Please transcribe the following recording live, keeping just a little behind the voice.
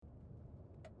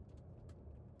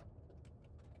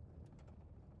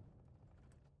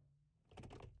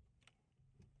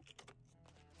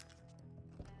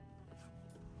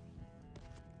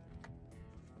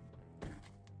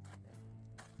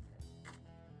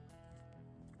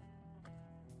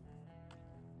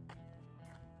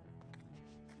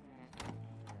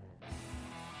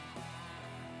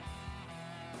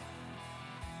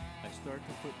start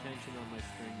to put tension on my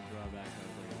string drawback, I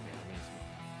was like, okay, I'm gonna smoke.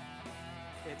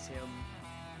 It's him.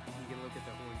 You can look at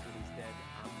the horns when he's dead.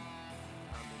 I'm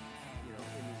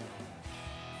in the zone.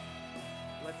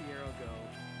 Let the arrow go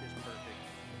is perfect.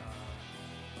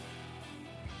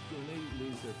 When they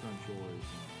lose their front shoulders,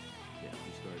 and,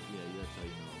 you start, that's how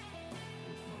you know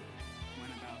they're smoking.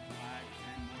 Went about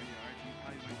 5-10 more yards. He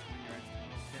probably went 20 yards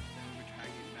total. Kept them, we tried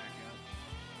getting back up.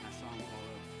 And I saw him pull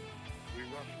up. We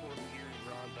rushed 4 meters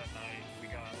rods that night. We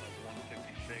got like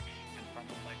 156 and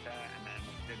something like that. And then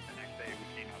the next day we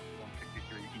came out to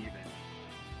 163 even.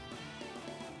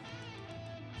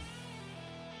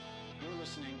 You're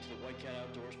listening to the White Cat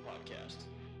Outdoors podcast,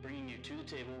 bringing you to the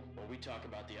table where we talk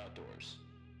about the outdoors.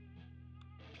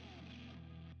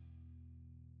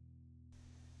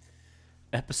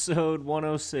 Episode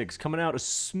 106, coming out a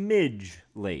smidge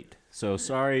late. So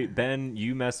sorry, Ben,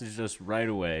 you messaged us right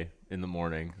away in the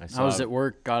morning. I was at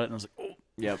work, got it, and I was like, oh,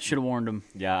 yep. Should have warned him.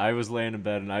 Yeah, I was laying in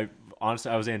bed, and I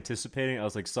was anticipating. I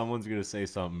was like, someone's going to say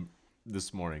something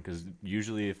this morning, because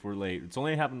usually if we're late, it's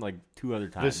only happened like 2 other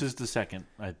times. This is the second,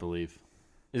 I believe.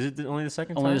 Is it only the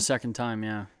second time? Only the second time,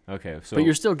 yeah. Okay, so. But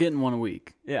you're still getting one a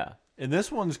week. Yeah. And this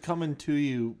one's coming to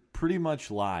you pretty much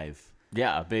live.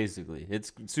 Yeah, basically.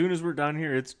 It's as soon as we're done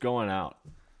here, it's going out.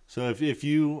 So if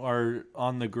you are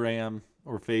on the gram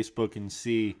or Facebook and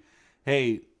see,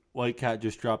 hey, White Cat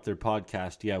just dropped their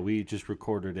podcast. Yeah, we just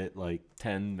recorded it like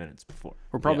 10 minutes before.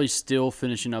 We're probably still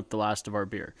finishing up the last of our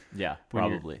beer. Yeah,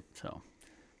 probably. So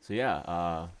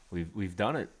yeah, we've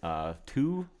done it.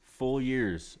 2 full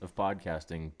years of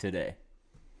podcasting today.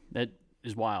 That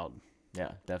is wild.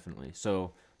 Yeah, definitely.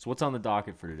 So what's on the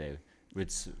docket for today?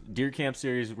 It's Deer Camp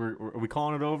Series. Are we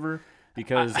calling it over?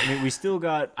 Because we still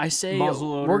got. I say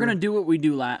muzzleloader. We're gonna do what we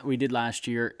did last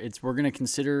year. We're gonna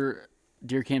consider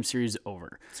Deer Camp Series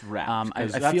over. It's wrapped. I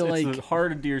feel like the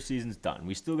heart of deer season's done.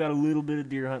 We still got a little bit of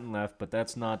deer hunting left, but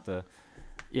that's not the.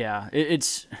 Yeah,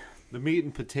 it's. The meat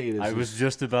and potatoes. I was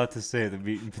just about to say the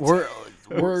meat and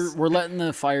potatoes. We're letting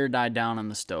the fire die down on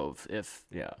the stove, if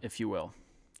you will.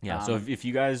 Yeah. So if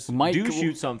you guys do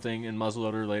shoot something in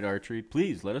muzzleloader late archery,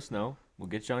 please let us know. We'll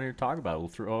get you on here to talk about it. We'll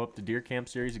throw up the Deer Camp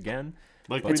Series again.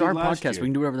 It's our podcast. We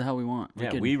can do whatever the hell we want.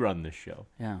 We run this show.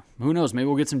 Yeah. Who knows? Maybe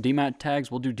we'll get some DMAT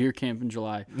tags. We'll do Deer Camp in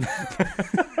July.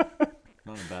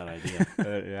 Not a bad idea.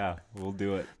 Yeah, we'll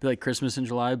do it. Be like Christmas in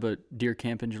July, but Deer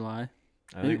Camp in July.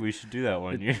 I think we should do that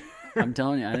one year. I'm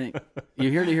telling you, I think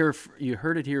you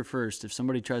heard it here first. If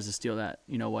somebody tries to steal that,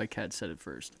 White Cat said it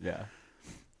first. Yeah.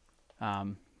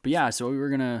 But yeah, so we were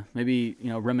gonna maybe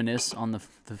reminisce on the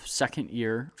second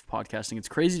year of podcasting. It's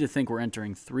crazy to think we're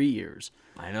entering 3 years.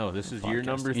 I know, this is year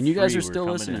number 3, and you guys are still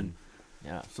listening.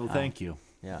 Yeah. So thank you.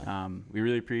 Yeah. We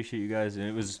really appreciate you guys,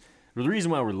 and the reason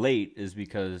why we're late is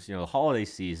because the holiday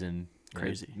season.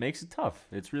 Crazy. It makes it tough.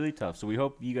 It's really tough. So we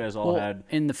hope you guys all had.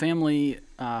 And the family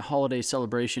holiday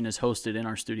celebration is hosted in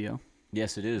our studio.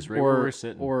 Yes, it is. Right where we're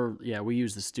sitting. Or we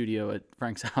use the studio at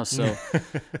Frank's house. So,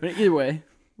 but either way,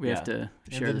 we have to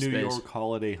share the space. The New York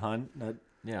holiday hunt.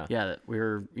 That we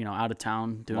were out of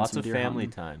town doing lots some of deer family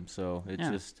hunting. time. So it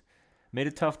just made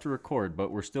it tough to record,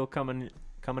 but we're still coming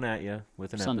at you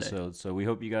with an Sunday. episode. So we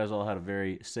hope you guys all had a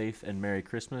very safe and Merry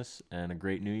Christmas and a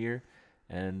great New Year,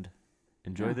 and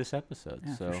enjoy this episode.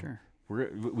 Yeah, so for sure.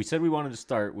 We said we wanted to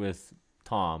start with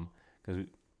Tom because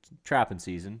trapping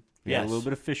season. We had a little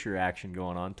bit of fisher action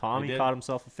going on. Tom, he caught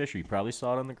himself a fisher. You probably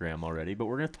saw it on the gram already, but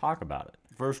we're going to talk about it.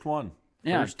 First one.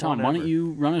 Yeah, First Tom, one why don't ever.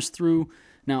 you run us through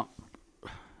now?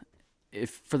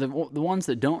 If for the ones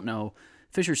that don't know,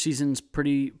 fisher season's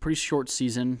pretty short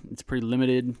season. It's pretty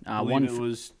limited. I believe it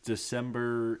was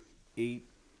December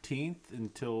 18th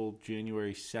until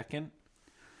January 2nd.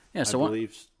 Yeah, so I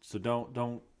believe. So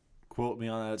don't quote me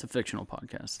on that. It's a fictional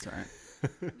podcast. It's all right.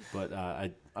 But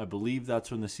I believe that's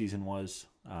when the season was.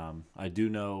 I do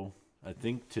know. I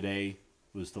think today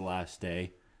was the last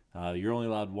day. You're only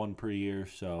allowed one per year,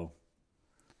 so.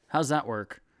 How's that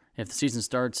work? If the season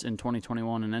starts in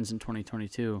 2021 and ends in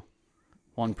 2022,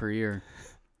 one per year.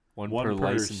 One per per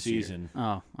license season. Oh,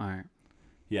 all right.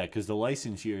 Yeah, because the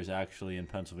license year is actually in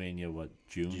Pennsylvania.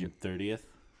 June 30th?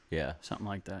 Yeah. Something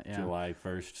like that. Yeah. July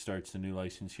 1st starts the new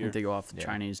license I year. think they go off the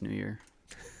Chinese New Year.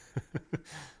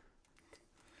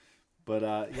 But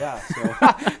yeah, so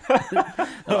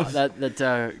that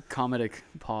comedic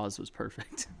pause was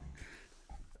perfect.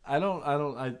 I'm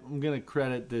gonna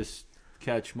credit this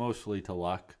catch mostly to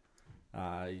luck.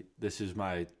 This is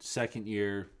my second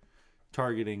year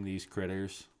targeting these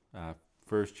critters.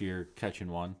 First year catching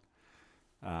one.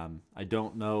 I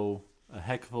don't know a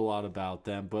heck of a lot about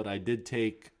them, but I did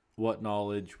take what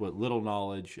little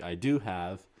knowledge I do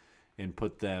have and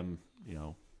put them,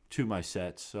 to my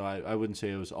sets. So I wouldn't say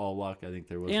it was all luck. I think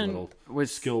there was a And little with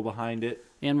skill behind it.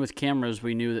 And with cameras,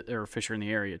 we knew that there were fisher in the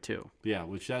area too. Yeah,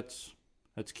 which that's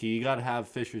key. You got to have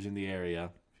fishers in the area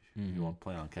if you want to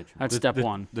plan on catching. That's step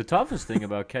one. The toughest thing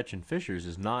about catching fishers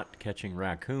is not catching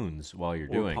raccoons while you're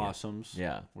or doing possums,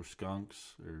 Yeah. or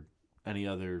skunks, or any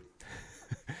other.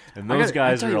 it. And those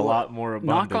guys I'll are tell a you lot what, more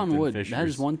abundant knock on than wood. fishers. That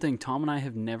is one thing. Tom and I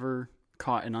have never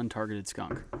caught an untargeted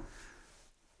skunk.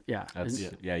 Yeah. That's,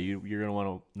 Isn't- you're going to want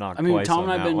to knock I mean, twice Tom on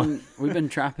and that one. we've been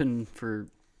trapping for,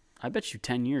 I bet you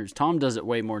 10 years. Tom does it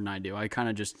way more than I do. I kind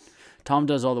of just, Tom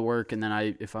does all the work, and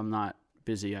then if I'm not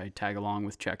busy, I tag along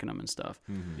with checking them and stuff.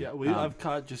 Yeah, I've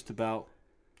caught just about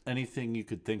anything you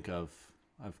could think of.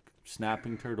 I've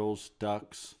snapping turtles,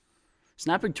 ducks,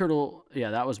 Snapping turtle,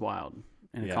 yeah, that was wild.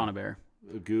 And Yeah. a conibear.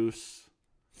 a goose,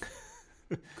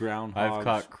 groundhogs. I've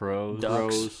caught crows. Ducks.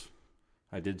 crows.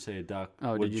 I did say a duck.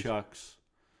 Oh, did you? woodchucks.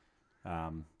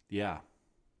 Yeah.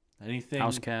 Anything.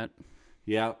 House cat.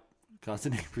 Yeah. Caught the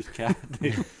neighbor's cat.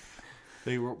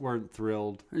 They weren't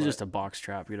thrilled. It was but just a box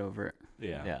trap. Get over it.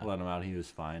 yeah. Let him out. He was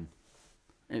fine.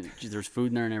 There's food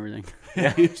in there and everything.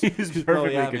 Yeah, he was perfectly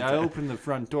really happy. I content. opened the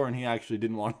front door and he actually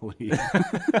didn't want to leave.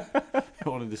 He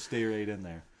wanted to stay right in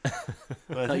there.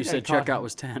 But I thought you said caught checkout him.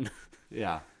 was 10.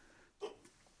 Yeah.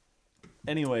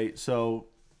 Anyway, so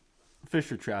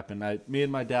fisher trapping. Me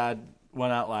and my dad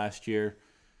went out last year.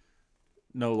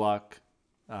 No luck.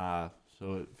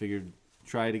 So figured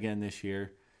try it again this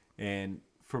year. And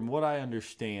from what I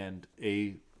understand,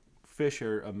 a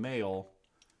male,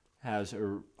 has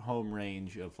a home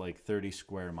range of like 30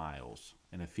 square miles,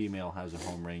 and a female has a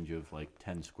home range of like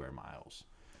 10 square miles.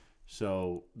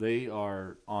 So they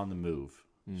are on the move.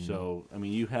 So, I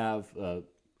mean, you have a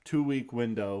 2-week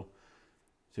window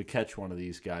to catch one of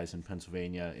these guys in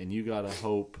Pennsylvania, and you got to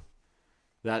hope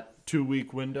that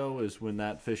 2-week window is when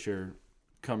that fisher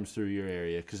comes through your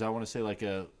area. Because I want to say like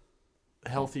a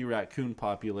healthy raccoon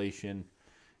population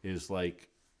is like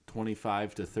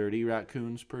 25 to 30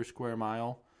 raccoons per square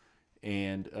mile,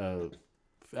 and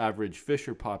average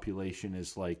fisher population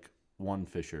is like 1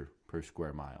 fisher per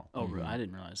square mile. Oh, really? I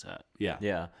didn't realize that. Yeah.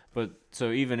 Yeah, but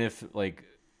so even if like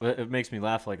it makes me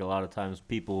laugh, like a lot of times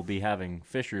people will be having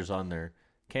fishers on their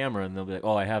camera and they'll be like,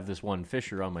 "Oh, I have this one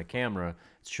fisher on my camera.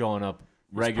 It's showing up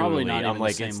regularly." probably not I'm even the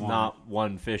like, same "It's one." not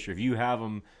one fisher. If you have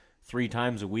them 3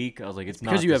 times a week," I was like, "It's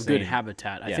not Because you the have good same."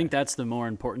 habitat. I Yeah. think that's the more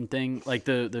important thing. Like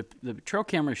the trail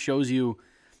camera shows you,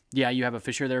 yeah, you have a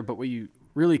fisher there, but what you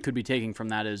really could be taking from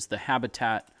that is the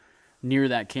habitat near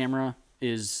that camera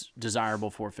is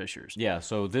desirable for fishers. Yeah,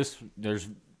 so there's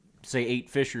say 8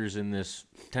 fishers in this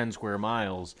 10 square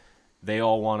miles. They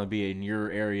all want to be in your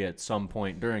area at some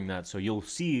point during that. So you'll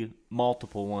see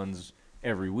multiple ones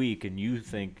every week, and you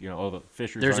think, oh, the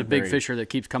fishers There's a aren't big very- fisher that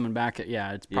keeps coming back.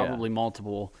 Yeah, it's Yeah. probably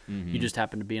multiple. You just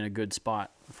happen to be in a good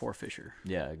spot for fisher.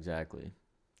 Yeah, exactly.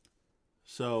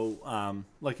 So,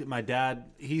 like my dad,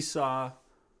 he saw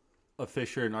a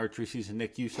fisher in archery season.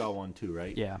 Nick, you saw one too,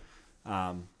 right? Yeah.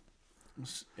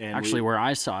 And Actually, where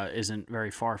I saw it isn't very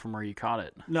far from where you caught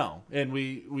it. no, and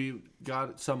we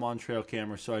got some on trail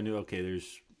camera, so I knew, okay,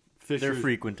 there's They're fishers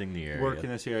frequenting the area. work in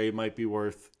this area. It might be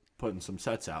worth putting some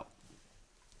sets out.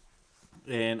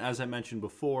 And as I mentioned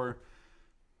before,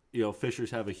 fishers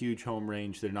have a huge home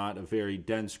range. They're not a very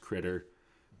dense critter.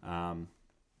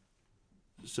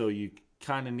 So you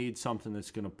kind of need something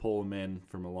that's going to pull them in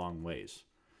from a long ways.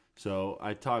 So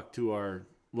I talked to our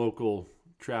local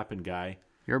trapping guy.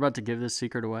 You're about to give this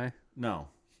secret away? No.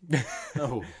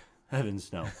 No.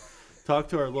 Heavens, no. Talked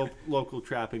to our local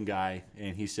trapping guy,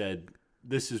 and he said,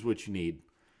 this is what you need.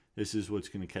 This is what's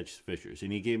going to catch the fishers.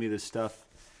 And he gave me this stuff.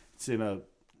 It's in a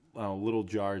little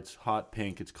jar. It's hot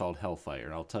pink. It's called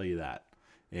Hellfire. I'll tell you that.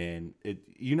 And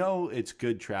it's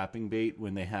good trapping bait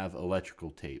when they have electrical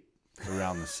tape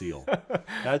around the seal.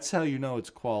 That's how you know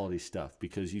it's quality stuff,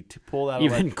 because you pull that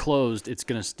Even closed, it's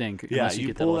going to stink. yeah, unless you you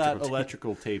get pull that that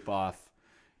electrical tape off,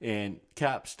 and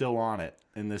cap's still on it,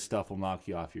 and this stuff will knock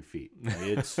you off your feet.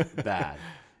 It's bad,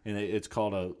 and it's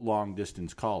called a long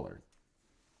distance caller,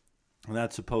 and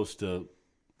that's supposed to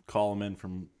call them in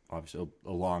from obviously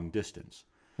a long distance.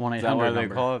 1-800 Is that why they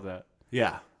number. call it that?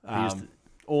 Yeah. used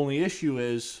Only issue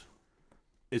is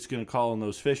it's going to call in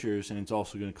those fishers, and it's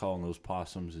also going to call in those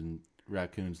possums and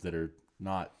raccoons that are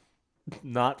not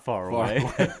Not far far away.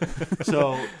 away.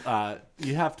 So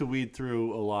you have to weed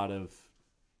through a lot of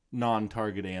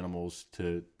non-target animals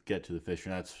to get to the fish,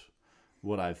 and that's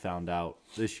what I've found out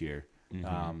this year.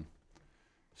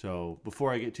 So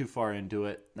before I get too far into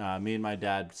it, me and my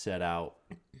dad set out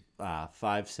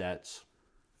 5 sets,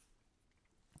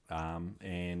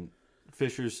 and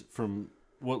fishers, from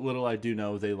what little I do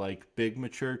know, they like big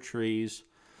mature trees,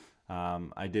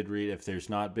 I did read if there's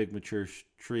not big mature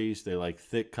trees, they like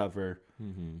thick cover.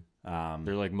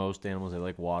 They're like most animals. They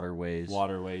like waterways.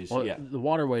 Waterways. Well, Yeah. the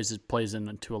waterways plays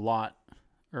into a lot,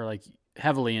 or like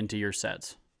heavily into your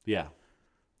sets. Yeah.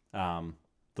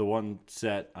 The one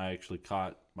set I actually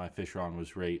caught my fish on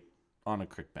was right on a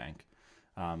creek bank.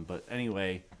 But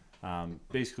anyway,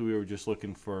 basically we were just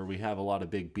looking for, we have a lot of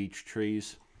big beech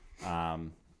trees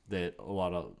that a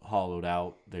lot of hollowed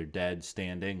out. They're dead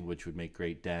standing, which would make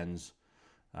great dens.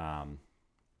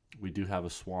 We do have a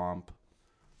swamp,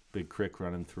 big creek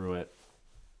running through it.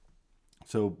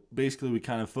 So basically we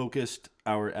kind of focused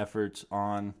our efforts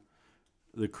on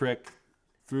the creek,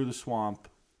 through the swamp,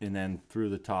 and then through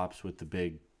the tops with the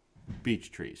big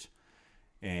beech trees.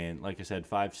 And like I said,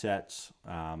 5 sets,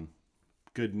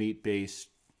 good meat based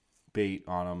bait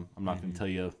on them. I'm not going to tell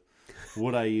you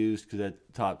what I used because that's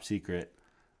top secret.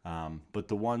 But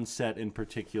the one set in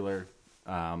particular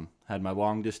had my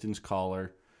long distance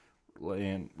collar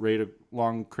and right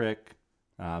along creek,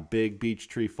 big beech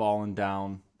tree falling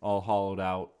down, all hollowed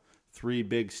out, 3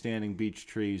 big standing beech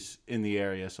trees in the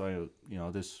area. So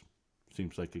this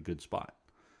seems like a good spot.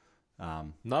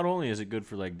 Not only is it good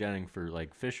for like denning for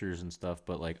like fishers and stuff,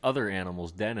 but like other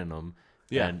animals den in them.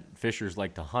 Yeah. And fishers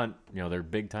like to hunt. They're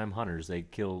big time hunters. They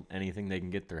kill anything they can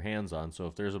get their hands on. So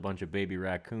if there's a bunch of baby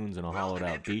raccoons in a hollowed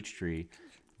out beech tree,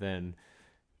 then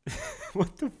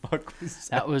what the fuck was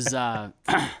that? That was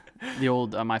the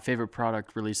old my favorite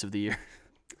product release of the year.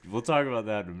 We'll talk about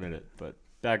that in a minute. But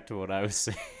back to what I was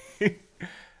saying.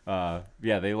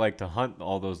 Yeah, they like to hunt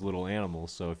all those little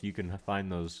animals. So if you can find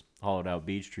those hollowed out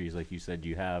beech trees, like you said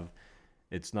you have,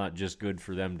 it's not just good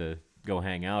for them to go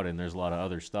hang out in. There's a lot of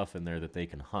other stuff in there that they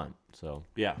can hunt. So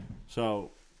Yeah.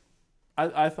 So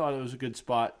I thought it was a good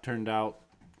spot. Turned out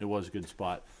it was a good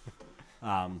spot.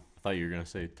 I thought you were going to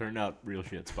say, turned out real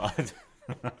shit spot.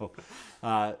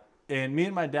 And me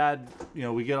and my dad,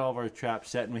 we get all of our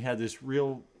traps set, and we had this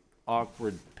real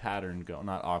awkward pattern go.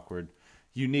 Not awkward,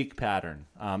 unique pattern.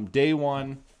 Day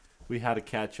 1, we had a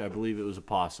catch. I believe it was a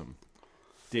possum.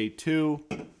 Day 2,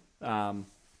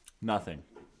 nothing.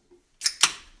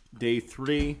 Day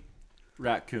 3,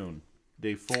 raccoon.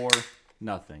 Day 4,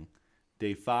 nothing.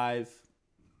 Day 5,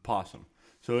 possum.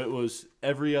 So it was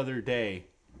every other day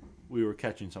we were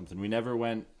catching something. We never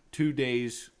went 2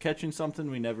 days catching something.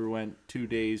 We never went 2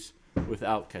 days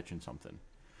without catching something.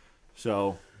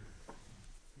 So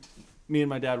me and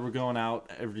my dad were going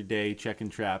out every day, checking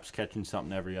traps, catching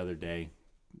something every other day.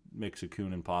 Mix of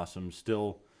coon and possum.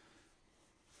 Still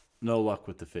no luck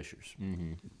with the fishers.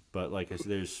 Mm-hmm. But like I said,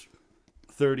 there's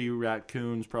 30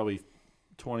 raccoons, probably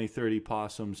 20, 30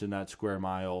 possums in that square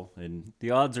mile, and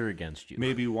The odds are against you.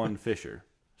 maybe one fisher.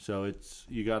 So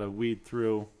you got to weed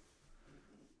through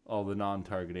all the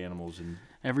non-target animals, and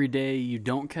Every day you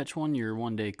don't catch one, you're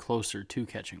one day closer to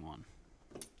catching one.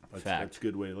 that's a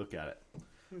good way to look at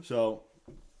it. So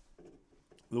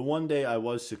the one day I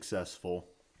was successful,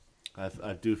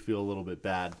 I do feel a little bit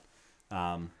bad.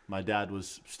 My dad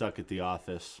was stuck at the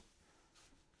office,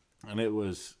 and it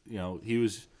was,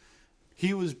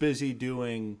 he was busy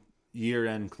doing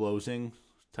year-end closing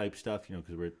type stuff,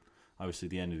 because we're obviously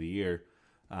the end of the year.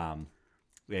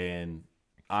 And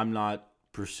I'm not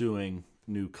pursuing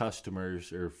new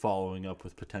customers or following up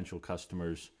with potential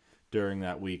customers during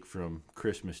that week from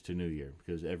Christmas to New Year,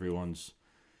 because everyone's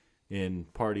in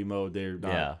party mode. They're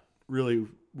not really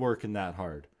working that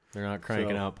hard. They're not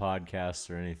cranking out podcasts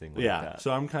or anything like Yeah, that.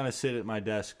 so I'm kind of sitting at my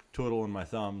desk, twiddling my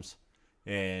thumbs,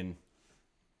 and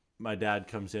my dad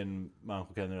comes in, my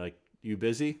Uncle Ken, they're like, "You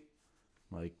busy?"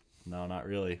 I'm like, "No, not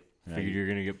really." Figured you're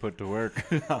going to get put to work.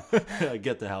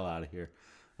 Get the hell out of here.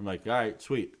 I'm like, "All right,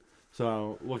 sweet."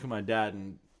 So I look at my dad,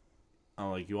 and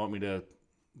I'm like, "You want me to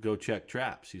go check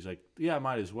traps?" He's like, "Yeah, I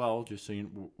might as well, just so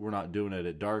we're not doing it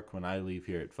at dark when I leave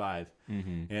here at 5.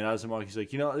 Mm-hmm. And I was like, he's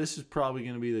like, "This is probably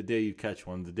going to be the day you catch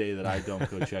one, the day that I don't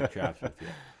go check traps with you."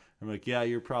 I'm like, "Yeah,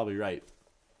 you're probably right."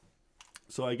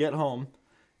 So I get home,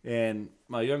 and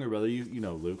my younger brother,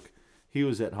 Luke, he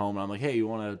was at home, and I'm like, "Hey, you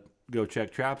want to go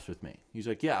check traps with me?" He's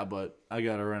like, "Yeah, but I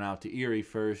got to run out to Erie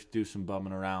first, do some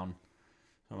bumming around."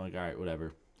 So I'm like, "All right,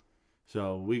 whatever."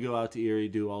 So we go out to Erie,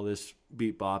 do all this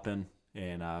beat bopping,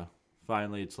 and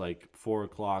finally it's like 4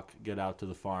 o'clock, get out to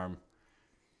the farm,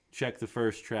 check the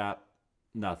first trap,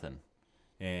 nothing.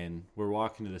 And we're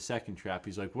walking to the second trap.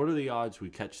 He's like, "What are the odds we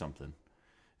catch something?"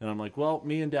 And I'm like, "Well,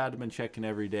 me and Dad have been checking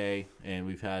every day, and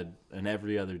we've had an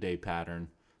every other day pattern.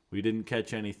 We didn't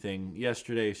catch anything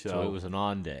yesterday, So it was an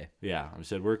on day. yeah." I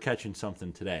said, "We're catching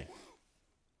something today."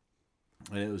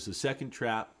 And it was the second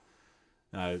trap.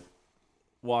 I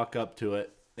walk up to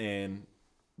it, and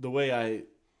the way I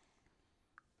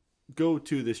go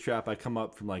to this trap, I come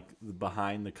up from like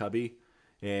behind the cubby,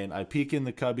 and I peek in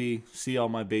the cubby, see all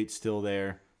my baits still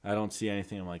there. I don't see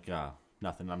anything. I'm like,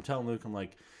 nothing. I'm telling Luke, I'm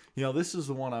like, this is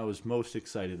the one I was most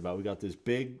excited about. We got this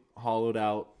big hollowed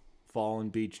out fallen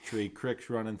beech tree, cricks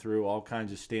running through, all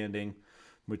kinds of standing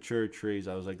mature trees.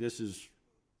 I was like, this was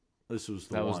the one.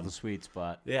 That was the sweet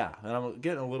spot. Yeah, and I'm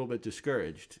getting a little bit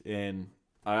discouraged. And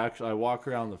I walk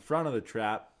around the front of the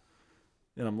trap,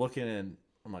 and I'm looking, and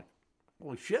I'm like,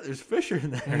 holy shit, there's fish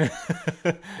in there.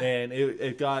 And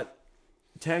it got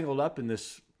tangled up in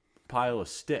this pile of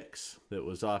sticks that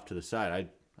was off to the side.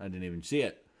 I didn't even see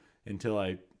it until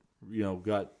I,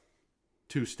 got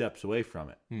 2 steps away from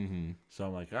it. Mm-hmm. So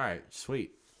I'm like, all right,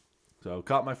 sweet. So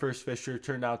caught my first fisher.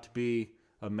 Turned out to be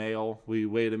a male. We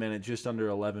weighed him in at just under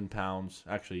 11 pounds.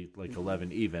 Actually, like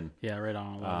 11 even. Yeah, right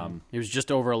on 11. He was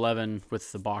just over 11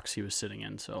 with the box he was sitting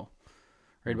in, so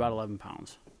right about 11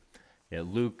 pounds. Yeah,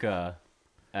 Luke,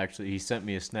 actually, he sent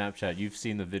me a Snapchat. You've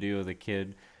seen the video of the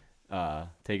kid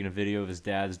taking a video of his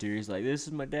dad's deer. He's like, this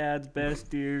is my dad's best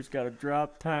deer. He's got a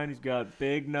drop tine. He's got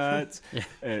big nuts. Yeah.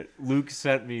 And Luke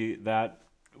sent me that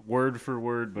word for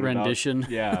word. But rendition.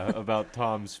 About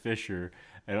Tom's fisher.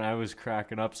 And I was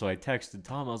cracking up, so I texted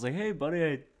Tom. I was like, hey,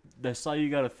 buddy, I saw you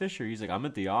got a fisher. He's like, I'm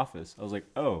at the office. I was like,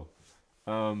 oh,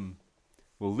 well,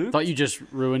 Luke... Thought you just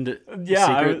ruined it. Yeah,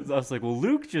 I secret. was like, well,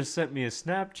 Luke just sent me a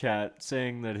Snapchat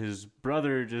saying that his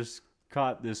brother just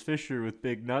caught this fisher with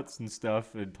big nuts and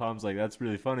stuff. And Tom's like, that's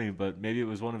really funny, but maybe it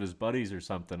was one of his buddies or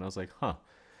something. I was like, huh.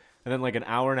 And then like an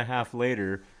hour and a half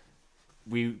later,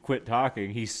 we quit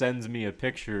talking. He sends me a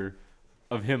picture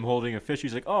of him holding a fish.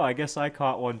 He's like, oh, I guess I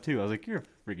caught one too. I was like, you're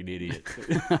a freaking idiot.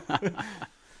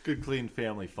 Good, clean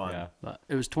family fun. Yeah. But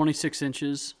it was 26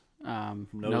 inches,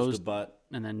 Nose to butt.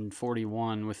 and then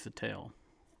 41 with the tail.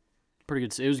 Pretty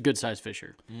good. It was a good sized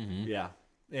fisher. Mm-hmm. Yeah.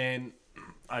 And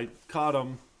I caught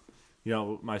him,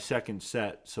 my second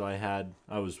set. So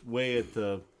I was way at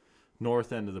the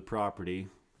north end of the property.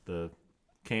 The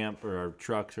camp or our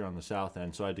trucks are on the south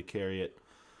end. So I had to carry it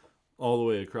all the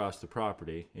way across the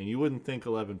property. And you wouldn't think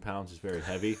 11 pounds is very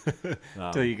heavy.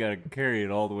 Until you got to carry it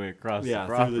all the way across the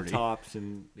property. Through the tops.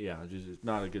 And just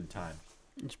not a good time.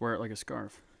 Just wear it like a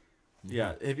scarf.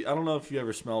 Yeah. I don't know if you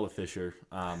ever smelled a fisher.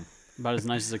 About as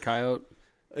nice as a coyote.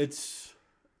 It's...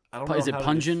 I don't know. Is it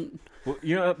pungent?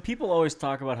 Well, people always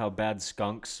talk about how bad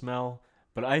skunks smell,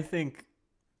 but I think,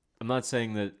 I'm not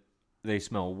saying that they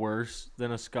smell worse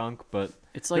than a skunk, but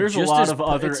It's like there's a just lot as of pu-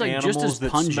 other it's like just as animals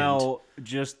that pungent. smell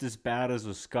just as bad as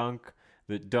a skunk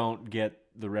that don't get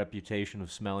the reputation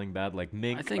of smelling bad. Like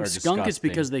mink I think are skunk is disgusting.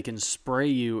 because they can spray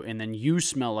you and then you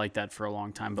smell like that for a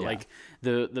long time. But Yeah. like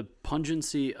the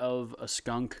pungency of a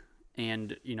skunk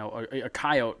and a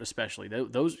coyote especially,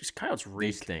 those coyotes they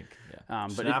reek. stink. Yeah,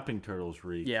 But Snapping turtles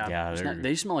reek. Yeah,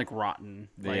 they smell like rotten.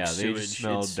 Like they sewage. just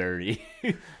smell It's- dirty.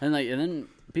 and then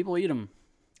people eat them.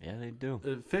 Yeah, they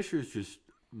do. Fisher's just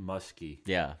musky.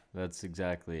 Yeah, that's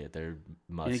exactly it. They're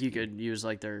You musky. think you could use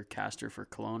like their castor for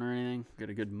cologne or anything? Get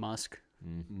a good musk?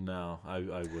 No, I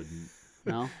wouldn't.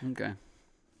 No, okay.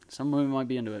 Some women might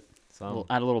be into it. Some.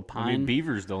 Add a little I pine. mean,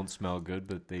 beavers don't smell good,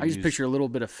 but they I just use picture a little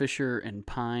bit of Fisher and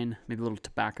pine, maybe a little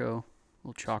tobacco, a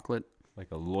little chocolate.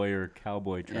 like a lawyer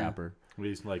cowboy trapper.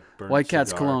 He's like burnt White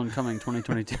Cat's cigar. cologne coming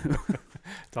 2022.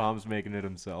 Tom's making it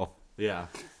himself. Yeah.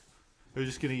 We're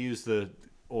just gonna use the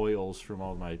oils from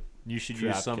all my. You should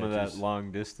Trap use some of catches. that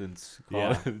long distance.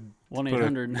 Yeah. Put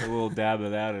 1-800. a little dab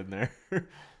of that in there.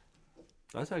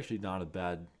 That's actually not a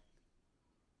bad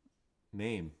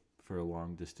name for a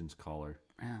long distance caller.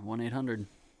 Yeah, 1-800,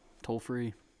 toll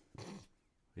free.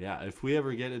 Yeah, if we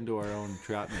ever get into our own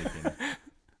trap making.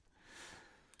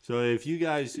 So if you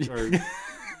guys are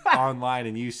online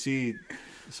and you see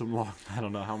some long, I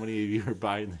don't know how many of you are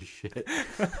buying this shit,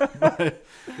 but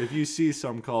if you see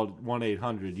some called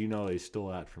 1-800, they stole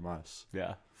that from us.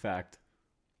 Yeah, fact.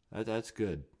 That's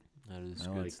good. That is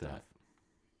I good like stuff. that.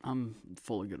 I'm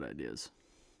full of good ideas.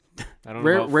 I don't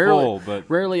know about full, but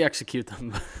Rarely execute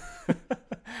them.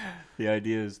 the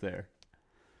idea is there.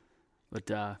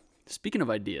 But speaking of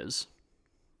ideas,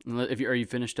 are you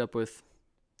finished up with?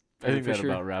 I think that Fisher?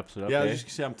 about wraps it up. Yeah, I eh? was just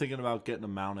gonna say I'm thinking about getting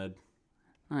them mounted.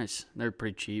 Nice. They're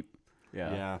pretty cheap.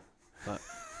 Yeah. Yeah.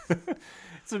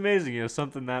 It's amazing,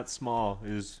 something that small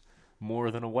is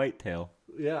more than a whitetail.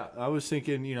 Yeah, I was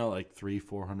thinking, like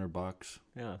 $300-400.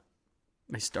 Yeah.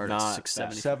 They start Not at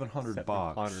 $670. $700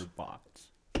 bucks.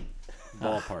 $700.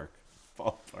 Ballpark.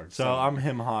 Ballpark. So I'm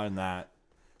him-hawing that.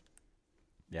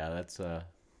 Yeah, it's a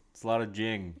lot of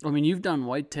jing. I mean, you've done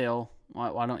whitetail.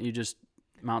 Why don't you just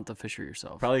mount the fisher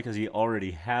yourself? Probably because he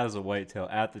already has a whitetail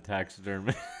at the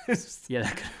taxidermist. Yeah,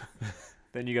 that could.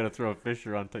 Then you got to throw a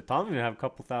fisher on. Tom's gonna have a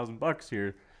couple $1,000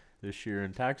 here this year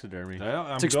in taxidermy.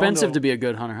 It's expensive to be a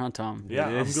good hunter, huh, Tom? Yeah,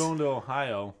 It I'm is. going to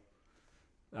Ohio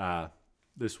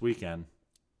this weekend.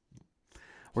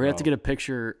 We're gonna have to get a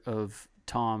picture of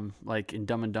Tom, like in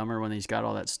Dumb and Dumber, when he's got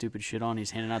all that stupid shit on.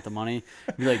 He's handing out the money.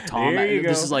 Be like Tom. There you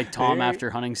This go. is like Tom There- after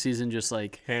hunting season, just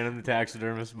like Hand him the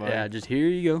taxidermist money. yeah, just here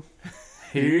you go.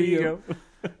 here you go.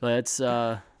 That's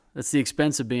the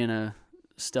expense of being a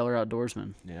stellar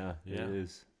outdoorsman. Yeah, Yeah. it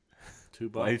is.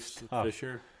 $2 Life's a tough.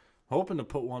 fisher. Hoping to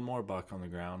put one more buck on the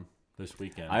ground this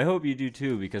weekend. I hope you do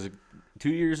too, because 2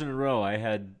 years in a row I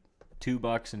had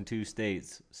 $2 in 2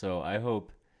 states. So I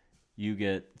hope you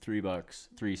get $3,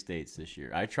 3 states this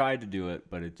year. I tried to do it,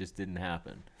 but it just didn't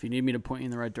happen. If you need me to point you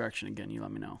in the right direction again, you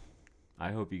let me know.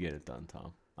 I hope you get it done,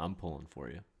 Tom. I'm pulling for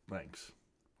you. Thanks.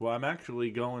 Well, I'm actually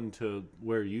going to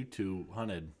where you two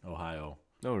hunted, Ohio.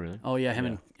 Oh, really? Oh yeah,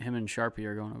 him and Sharpie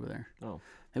are going over there. Oh.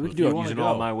 Maybe we If could do you it. wanna Using go.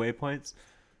 all my waypoints?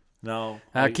 No,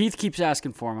 Keith keeps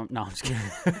asking for him. No, I'm just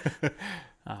kidding.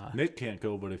 Nick can't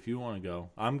go, but if you want to go,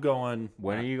 I'm going.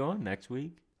 When are you going? Next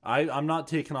week? I'm not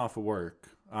taking off of work.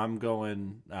 I'm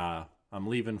going. I'm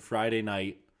leaving Friday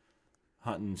night,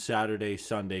 hunting Saturday,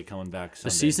 Sunday, coming back Sunday.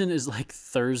 The season is like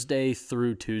Thursday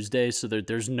through Tuesday, so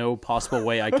there's no possible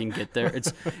way I can get there.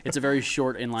 It's a very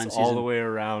short inline It's season. all the way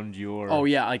around your... Oh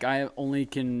yeah, like I only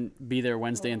can be there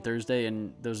Wednesday and Thursday,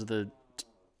 and those are the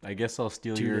I guess I'll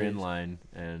steal 2 your days. inline,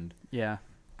 and yeah.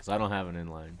 because I don't have an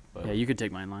inline. But Yeah, you could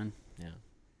take my inline. yeah.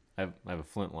 I have a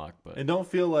flintlock, but... And don't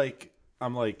feel like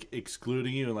I'm like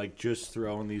excluding you and like just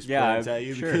throwing these Yeah, plans at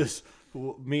you sure. because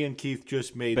me and Keith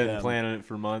just made Been them planning it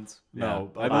for months.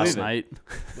 No, yeah, I Last believe it.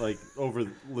 night, like over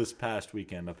this past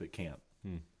weekend up at camp.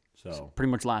 Hmm. So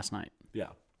pretty much last night. yeah,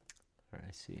 All right,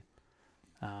 I see.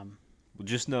 Um, Well,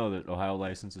 just know that Ohio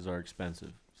licenses are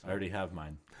expensive. I already have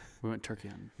mine. we went turkey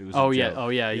hunting. It was Oh a yeah, joke. oh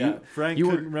yeah. Yeah, Frank you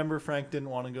were- couldn't remember. Frank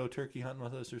didn't want to go turkey hunting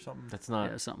with us or something. That's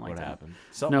not Yeah, something like what that. happened.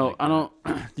 Something No, like I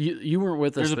that. don't. You weren't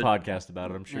with us. There's a but, podcast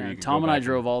about it. I'm sure yeah, you can Tom go and I back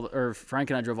drove or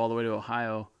Frank and I drove all the way to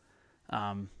Ohio.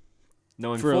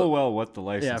 knowing for a- full well what the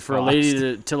license Yeah, for a cost.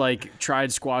 lady to like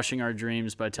tried squashing our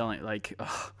dreams by telling like,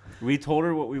 ugh. We told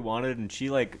her what we wanted, and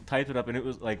she like typed it up, and it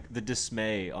was like the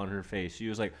dismay on her face. She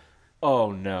was like,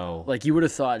 "Oh no!" like you would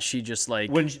have thought she just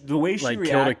like The way she like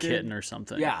reacted, killed a kitten or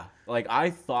something. Yeah, like I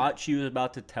thought she was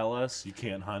about to tell us, You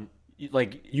can't hunt.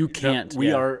 like You that can't, We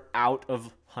yeah. are out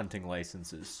of hunting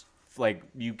licenses. Like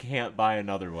you can't buy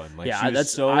another one. Like she Yeah, was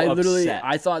that's so I literally upset.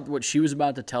 I thought what she was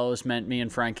about to tell us meant me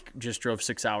and Frank just drove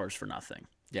 6 hours for nothing.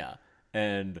 Yeah,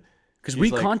 and Because she's we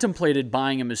like- contemplated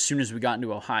buying him as soon as we got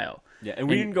into Ohio. Yeah, and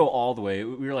we didn't go all the way.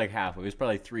 We were like halfway. It was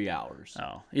probably 3 hours.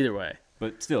 Oh, either way.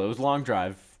 But still, it was a long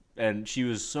drive, and she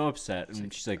was so upset.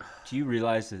 And she's like, "Do you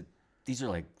realize that these are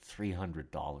like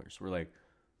 $300?" We're like,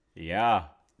 "Yeah,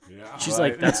 She's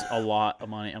like, that's a lot of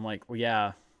money. I'm like, well,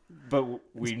 yeah. but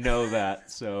we know that,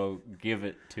 so give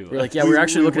it to us." We're like, yeah, we're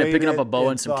actually we looking at picking up a waited bow and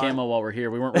and some thought- camo while we're here.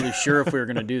 We weren't really sure if we were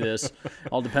going to do this.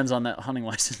 All depends on that hunting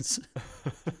license.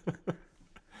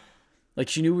 Like,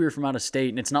 she knew we were from out of state,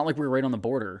 and it's not like we were right on the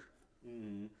border.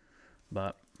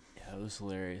 But Yeah, it was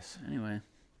hilarious. anyway.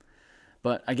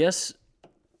 But I guess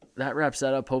that wraps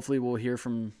that up. Hopefully we'll hear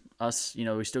from us. You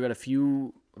know, we still got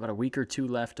about a week or two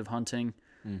left of hunting.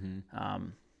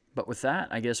 But with that,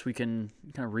 I guess we can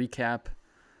kind of recap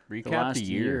the Recap last the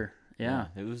year. Yeah.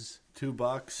 It was.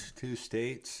 $2, 2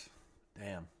 states.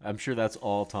 Damn, I'm sure that's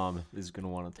all Tom is going to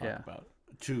want to talk Yeah. about.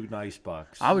 2 nice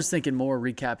bucks. I was thinking more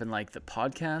recapping like the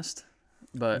podcast,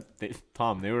 but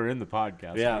Tom, they were in the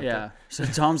podcast. Yeah. yeah. So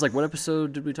Tom's like, what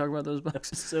episode did we talk about those bucks?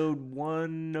 Episode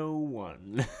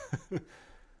 101.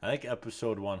 I think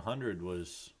episode 100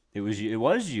 was It was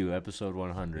you, episode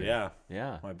 100. yeah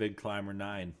Yeah, my big climber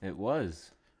 9. it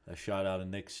was. A shot out of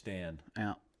Nick's stand.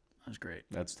 Yeah, that was great.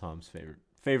 That's Tom's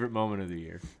favorite moment of the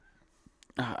year.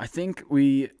 I think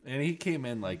we And he came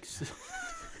in like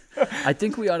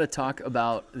ought to talk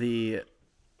about the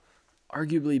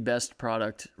arguably best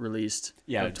product released.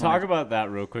 Yeah, of talk about that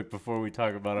real quick before we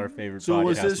talk about our favorite So podcast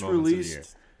was this moments released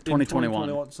of the year. in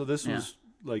 2021? So this Yeah. was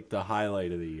like the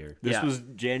highlight of the year. This Yeah. was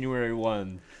January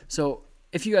 1. So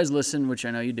if you guys listen, which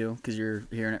I know you do because you're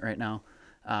hearing it right now,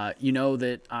 you know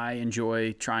that I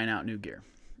enjoy trying out new gear.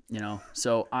 You know,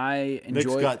 so I Nick's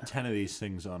enjoy. got 10 of these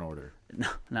things on order.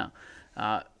 No.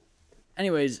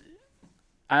 Anyways,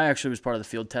 I actually was part of the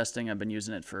field testing. I've been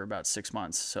using it for about 6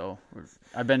 months, so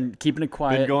I've been keeping it Been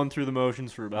quiet. going through the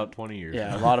motions for about 20 years.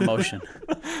 Yeah, a lot of motion.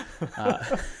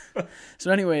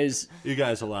 So, anyways, You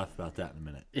guys will laugh about that in a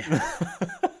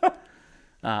minute.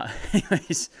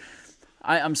 anyways,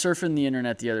 I'm surfing the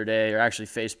internet the other day, or actually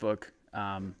Facebook,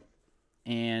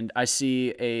 and I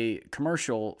see a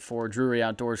commercial for Drury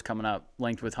Outdoors coming up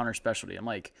linked with Hunter Specialty. I'm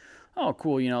like, oh,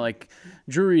 cool. You know, like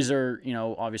Drury's are, you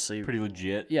know, obviously Pretty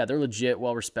legit. yeah, they're legit,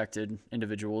 well-respected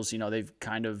individuals. You know, they've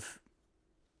kind of,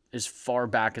 as far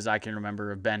back as I can remember,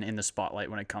 have been in the spotlight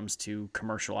when it comes to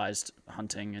commercialized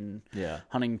hunting and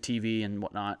hunting TV and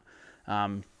whatnot.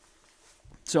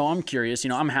 So I'm curious. You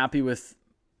know, I'm happy with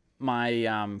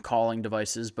my calling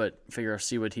devices, but figure I'll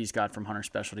see what he's got from Hunter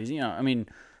Specialties. You know, I mean,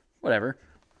 whatever.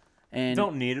 And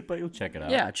Don't need it, but you'll check it out.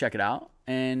 yeah, check it out.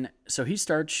 And so he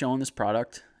starts showing this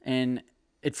product, and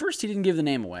at first he didn't give the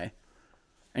name away,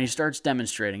 and he starts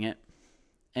demonstrating it.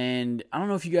 And I don't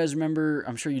know if you guys remember,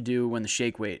 I'm sure you do, when the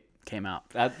Shake Weight came out.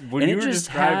 When And you were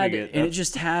describing it, and it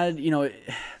just had, you know,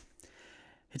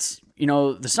 it's, you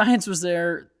know, the science was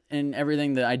there and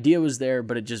everything, the idea was there,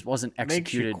 but it just wasn't Makes you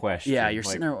executed. question, Yeah, you're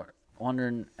like, sitting there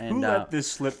wondering, and who let this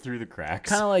slip through the cracks?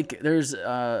 kind of like there's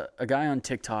a guy on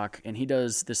TikTok, and he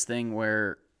does this thing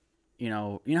where, you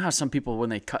know how some people, when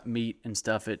they cut meat and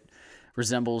stuff, it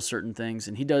resembles certain things,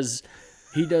 and he does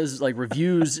like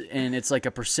reviews, and it's like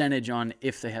a percentage on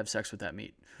if they have sex with that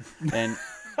meat. And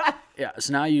yeah,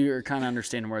 so now you're kind of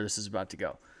understanding where this is about to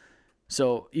go.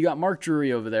 So you got Mark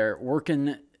Drury over there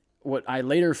working what I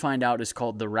later find out is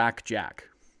called the Rack Jack.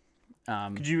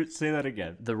 Could you say that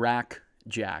again? The Rack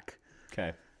Jack,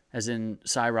 Okay. as in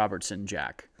Cy Robertson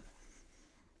Jack.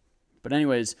 But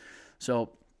anyways,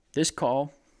 so this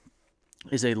call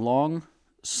is a long,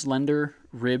 slender,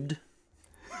 ribbed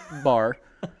bar,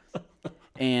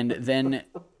 and then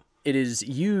it is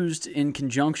used in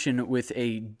conjunction with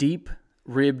a deep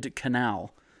ribbed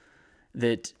canal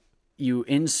that you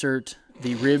insert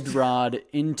the ribbed rod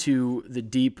into the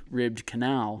deep ribbed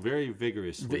canal. Very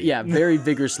vigorously. Yeah, very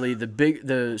vigorously.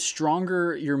 The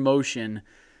stronger your motion,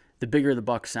 the bigger the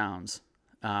buck sounds.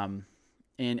 And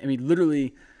I mean,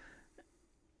 literally,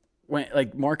 when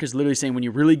like Mark is literally saying, when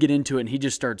you really get into it, and he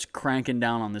just starts cranking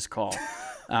down on this call.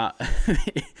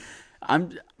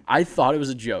 I thought it was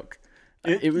a joke.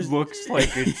 It looks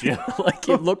like a joke. Like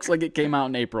it looks like it came out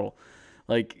in April,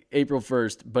 like April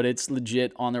 1st, but it's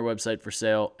legit on their website for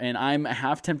sale. And I'm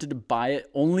half tempted to buy it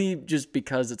only just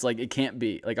because it's like, it can't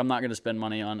be. Like, I'm not going to spend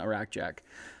money on a Rack Jack.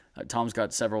 Tom's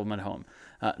got several of them at home.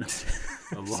 I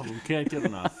love them. Can't get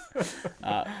enough.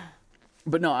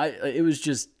 But no, it was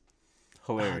just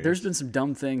Hilarious. there's been some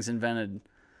dumb things invented,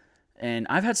 and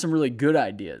I've had some really good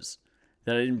ideas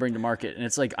that I didn't bring to market. And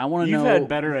it's like, I want to know. You've had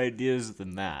better ideas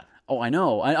than that. Oh, I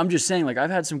know. I'm just saying, like, I've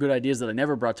had some good ideas that I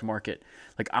never brought to market.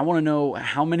 Like, I want to know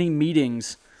how many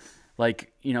meetings,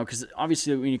 like, you know, because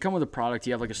obviously when you come with a product,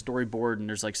 you have like a storyboard, and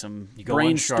there's like some go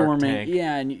on Shark brainstorming. Tank.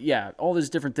 Yeah, and yeah, all these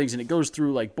different things. And it goes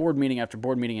through like board meeting after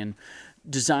board meeting and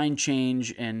design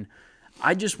change. And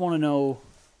I just want to know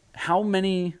how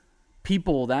many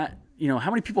people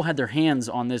how many people had their hands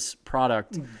on this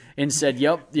product and said,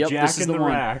 yep, this is Jacking the the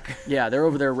one. rack. Yeah, they're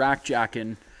over there rack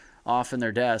jacking off in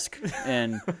their desk.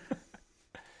 And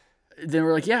they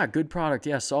were like, yeah, good product.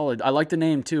 Yeah, solid. I like the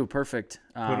name too. Perfect.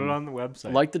 Put it on the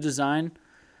website. Like the design.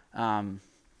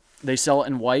 They sell it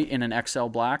in white and an XL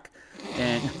black.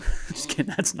 And just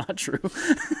kidding, that's not true.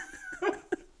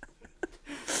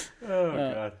 Oh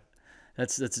god.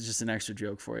 That's just an extra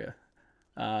joke for you.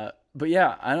 But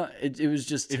yeah, I don't. It was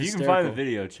just. If you can hysterical. find the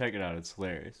video, check it out. It's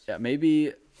hilarious. Yeah,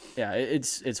 maybe. Yeah,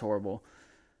 it's horrible.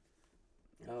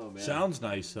 Oh man. Sounds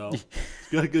nice, though. It's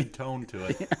got a good tone to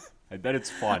it. I bet it's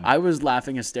fun. I was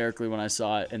laughing hysterically when I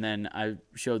saw it, and then I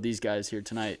showed these guys here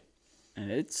tonight,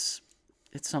 and it's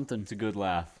something. It's a good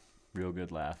laugh. Real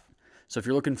good laugh. So if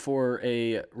you're looking for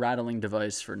a rattling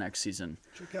device for next season,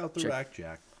 Check out the Rack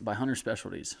Jack. by Hunter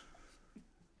Specialties,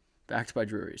 backed by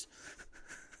Drury's.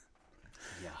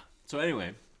 Yeah. So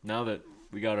anyway, now that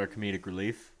we got our comedic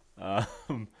relief,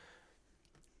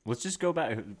 let's just go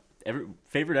back.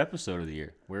 Favorite episode of the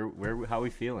year. How we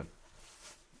feeling?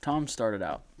 Tom started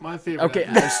out. My favorite. Okay,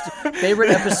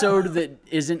 favorite episode that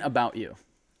isn't about you.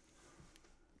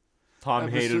 Tom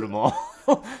hated Episode- them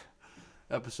all.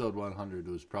 Episode 100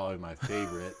 was probably my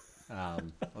favorite.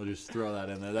 I'll just throw that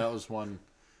in there. That was one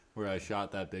where I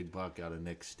shot that big buck out of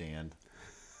Nick's stand.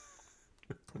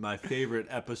 My favorite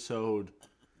episode,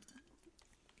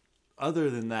 other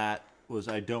than that, was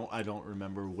I don't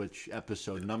remember which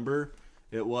episode number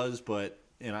it was, but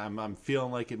I'm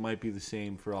feeling like it might be the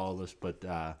same for all of us. But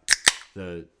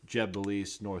the Jeb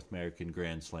Belize North American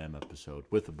Grand Slam episode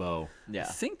with a bow. Yeah,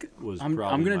 I think was I'm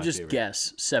probably gonna my just favorite.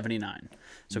 guess 79.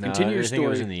 So No, continue your I think it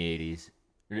was story. in the 80s.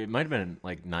 It might have been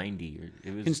like 90. Or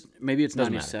it was. Maybe it's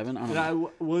Doesn't 97. I don't And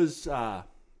know. I was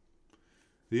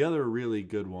the other really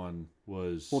good one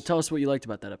was Well, tell us what you liked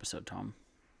about that episode, Tom.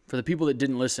 For the people that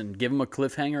didn't listen, give them a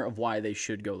cliffhanger of why they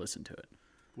should go listen to it.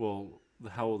 Well,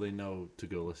 how will they know to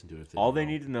go listen to it? If All don't they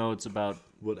know? need to know it's about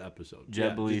What episode?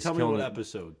 Jeb Just Belize tell me what killing-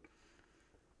 episode.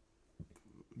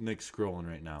 Nick's scrolling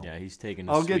right now. yeah, he's taking.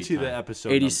 I'll his get sweet you the time.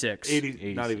 episode. 86.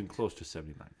 80, not even close to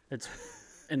 79. It's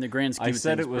in the grand scheme I of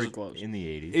said things, it was pretty close. in the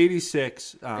 80s.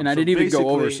 86. And I didn't even go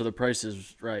over, so the price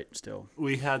is right still.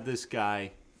 We had this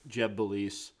guy, Jeb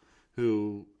Belize,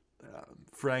 who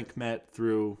Frank met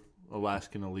through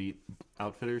Alaskan Elite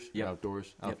Outfitters, Yep.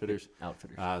 Outdoors Yep, Outfitters,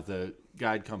 Outfitters. the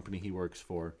guide company he works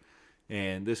for.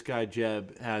 And this guy,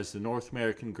 Jeb, has the North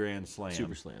American Grand Slam.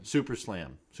 Super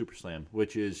Slam,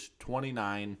 which is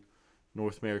 29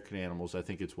 North American animals. I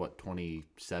think it's,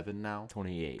 27 now?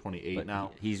 28. 28 But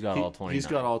now. He's got all 29. He's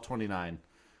got all 29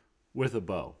 with a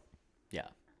bow. Yeah.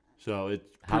 So it's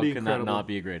How pretty can incredible. that not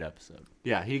be a great episode?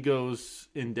 Yeah, he goes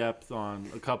in depth on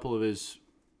a couple of his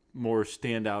more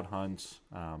standout hunts.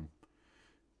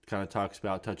 Kind of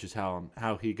touches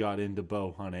how he got into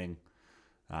bow hunting.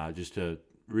 Just a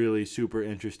really super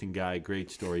interesting guy, great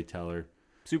storyteller.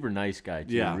 Super nice guy,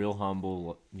 too. Yeah. Real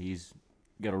humble. He's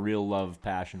got a real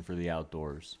passion for the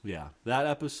outdoors. Yeah, that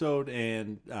episode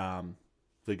and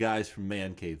the guys from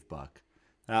Man Cave Buck.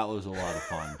 That was a lot of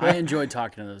fun. I enjoyed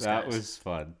talking to those That guys. was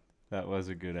fun. That was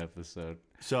a good episode.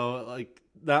 So, like,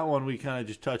 that one we kind of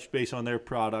just touched base on their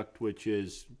product, which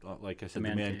is, like I said,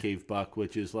 the Man Cave Buck,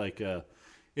 which is like a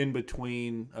in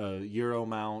between a Euro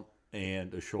mount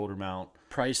and a shoulder mount.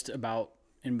 Priced about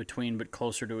in between, but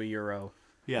closer to a Euro.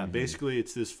 Yeah, basically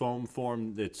it's this foam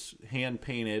form that's hand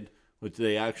painted, which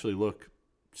they actually look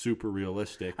super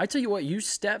realistic. I tell you what, you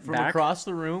step From back, across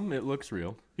the room, it looks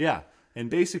real. Yeah, and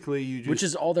basically you just which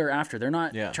is all they're after. They're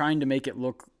not Yeah. trying to make it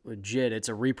look legit. It's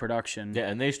a reproduction. Yeah,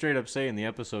 and they straight up say in the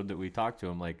episode that we talked to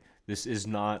him, like, this is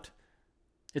not...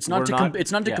 It's not We're to not-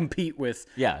 it's not to yeah. compete with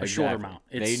Yeah, a shoulder exactly. mount.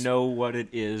 They It's, know what it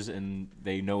is, and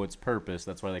they know its purpose.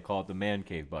 That's why they call it the Man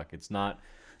Cave Buck. It's not to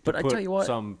But I put tell you what-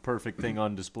 some perfect thing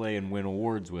on display and win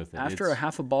awards with it. after It's, a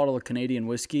half a bottle of Canadian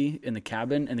whiskey in the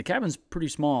cabin, and the cabin's pretty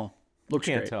small. Looks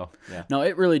can't great. tell. Yeah. No,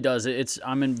 it really does.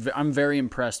 I'm very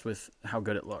impressed with how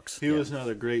good it looks. he was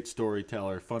another great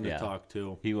storyteller, fun Yeah. to talk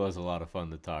to. He was a lot of fun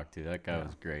to talk to. That guy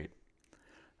was great.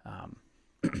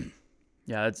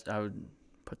 Yeah, I would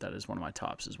put that as one of my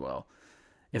tops as well.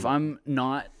 If I'm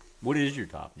not What is your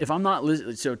top?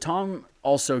 so Tom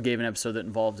also gave an episode that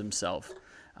involved himself.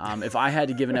 If I had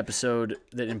to give an episode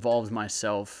that involved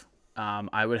myself,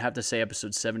 I would have to say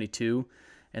episode 72,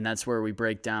 and that's where we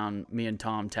break down me and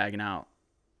Tom tagging out,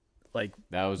 like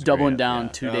That was doubling great. down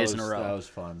Yeah, 2 That days in a was- row. That was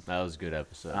fun. That was a good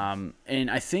episode. And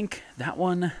I think that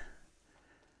one,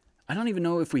 I don't even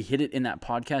know if we hit it in that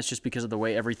podcast just because of the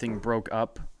way everything broke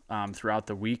up throughout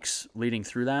the weeks leading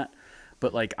through that.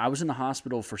 But like I was in the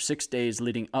hospital for 6 days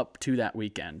leading up to that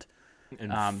weekend.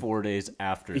 and 4 days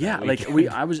after. Yeah, that like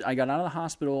weekend. I got out of the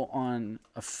hospital on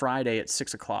a Friday at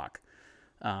 6:00,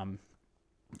 and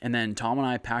then Tom and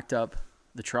I packed up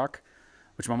the truck,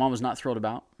 which my mom was not thrilled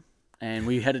about, and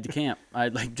we headed to camp.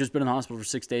 I'd like just been in the hospital for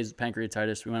 6 days with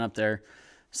pancreatitis. We went up there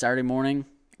Saturday morning.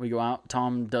 We go out.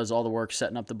 Tom does all the work,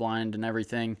 setting up the blind and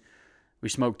everything. We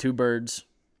smoke 2 birds,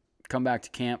 come back to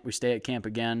camp. We stay at camp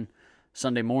again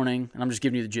Sunday morning, and I'm just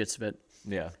giving you the gist of it.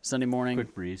 Yeah. Sunday morning,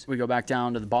 Quick breeze. we go back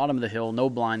down to the bottom of the hill, no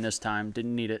blind this time,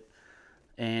 didn't need it,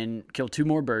 and kill 2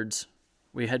 more birds.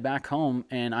 We head back home,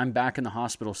 and I'm back in the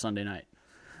hospital Sunday night.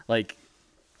 Like,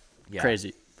 Yeah.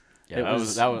 crazy. Yeah, It that was-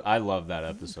 was I love that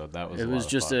episode. That was It a was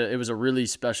lot just of fun. it was a really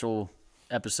special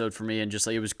episode for me, and just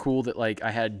like it was cool that like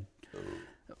I had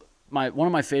one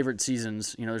of my favorite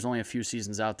seasons. You know, there's only a few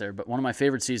seasons out there, but one of my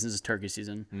favorite seasons is turkey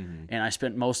season, and I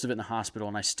spent most of it in the hospital,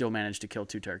 and I still managed to kill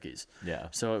 2 turkeys. Yeah,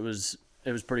 So it was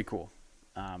pretty cool.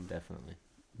 definitely.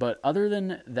 But other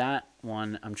than that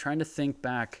one, I'm trying to think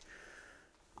back.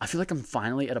 I feel like I'm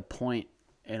finally at a point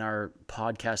in our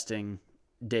podcasting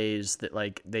days that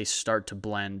like they start to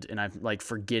blend, and I'm like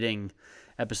forgetting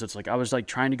episodes. Like I was like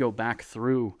trying to go back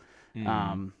through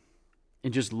and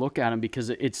just look at them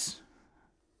because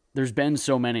there's been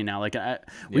so many now. Like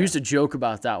we used to joke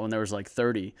about that when there was like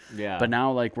 30. Yeah. But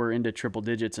now like we're into triple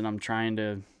digits, and I'm trying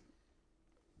to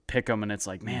pick them, and it's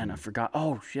like, man, I forgot.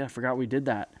 Oh shit, I forgot we did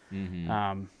that.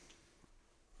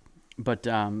 But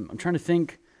I'm trying to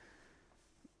think.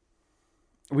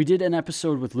 We did an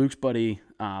episode with Luke's buddy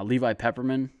Levi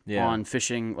Pepperman on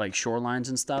fishing like shorelines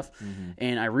and stuff,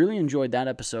 and I really enjoyed that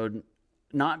episode.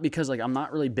 Not because like I'm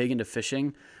not really big into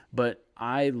fishing, but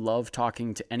I love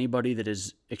talking to anybody that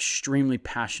is extremely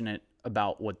passionate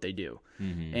about what they do.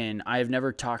 And I have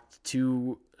never talked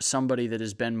to somebody that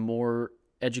has been more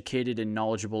educated and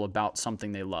knowledgeable about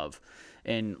something they love.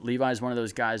 And Levi's one of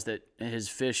those guys that has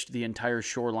fished the entire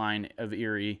shoreline of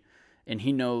Erie, and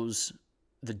he knows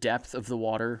the depth of the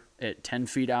water at 10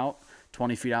 feet out,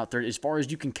 20 feet out, 30, as far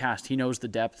as you can cast. He knows the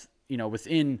depth,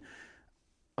 within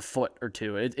a foot or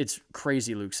two. It's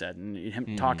crazy, Luke said. And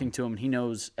him talking to him, he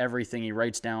knows everything. He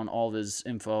writes down all of his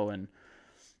info, and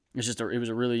it was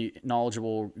a really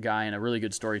knowledgeable guy and a really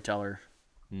good storyteller.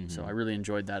 So I really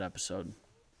enjoyed that episode.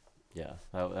 Yeah,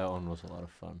 that one was a lot of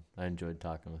fun. I enjoyed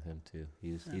talking with him too.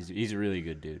 He's a really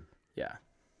good dude. Yeah.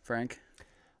 Frank?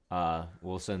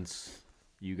 Well, since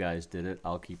you guys did it,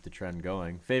 I'll keep the trend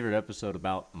going. Favorite episode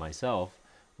about myself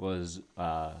was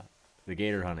the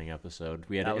gator hunting episode.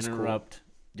 We had to interrupt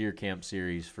deer camp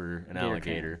series for an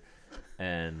alligator,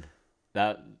 and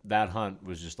that hunt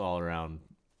was just all around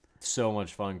so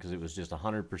much fun because it was just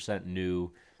 100%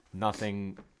 new.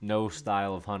 No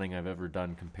style of hunting I've ever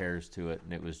done compares to it,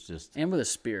 and it was just... And with a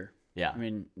spear. Yeah. I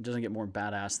mean, it doesn't get more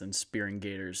badass than spearing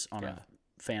gators on a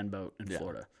fan boat in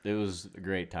Florida. It was a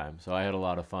great time. So I had a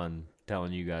lot of fun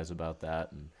telling you guys about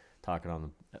that and talking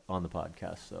on the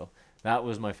podcast. So that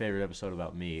was my favorite episode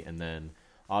about me. And then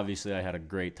obviously I had a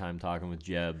great time talking with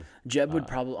Jeb. Jeb would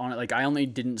probably on it. Like, I only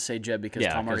didn't say Jeb because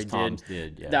Tom already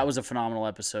did. Yeah. That was a phenomenal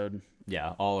episode.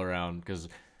 Yeah, all around.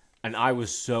 And I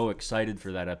was so excited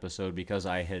for that episode because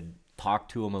I had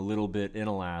talked to him a little bit in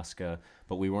Alaska,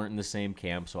 but we weren't in the same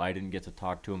camp, so I didn't get to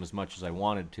talk to him as much as I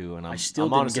wanted to. And I still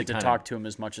didn't get to talk to him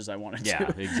as much as I wanted to.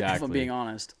 Yeah, exactly. If I'm being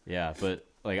honest. Yeah, but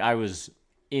like I was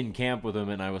in camp with him,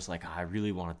 and I was like, I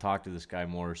really want to talk to this guy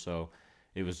more. So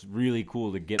it was really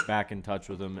cool to get back in touch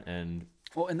with him. And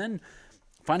then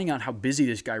finding out how busy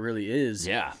this guy really is.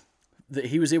 Yeah, that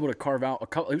he was able to carve out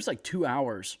it was like 2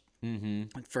 hours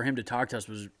for him to talk to us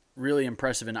was really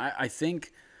impressive. And I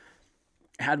think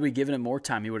had we given him more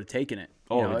time, he would have taken it.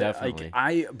 Definitely.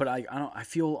 I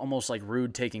feel almost like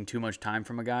rude taking too much time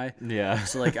from a guy. Yeah.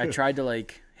 So like I tried to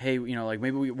hey,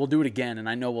 maybe we'll do it again, and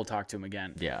I know we'll talk to him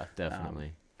again. Yeah,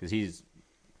 definitely. Because he's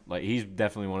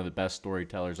definitely one of the best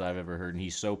storytellers I've ever heard, and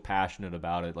he's so passionate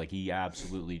about it. Like, he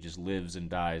absolutely just lives and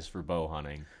dies for bow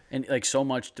hunting. And so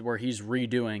much to where he's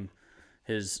redoing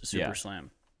his Super Slam.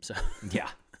 So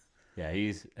Yeah,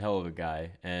 he's a hell of a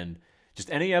guy. And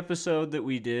just any episode that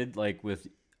we did, like with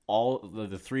all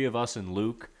the three of us and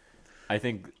Luke, I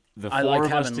think the four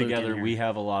of us together, we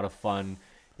have a lot of fun.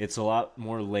 It's a lot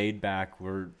more laid back.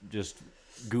 We're just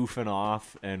goofing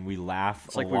off and we laugh.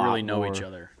 It's like we really know each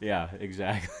other. Yeah,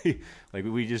 exactly. Like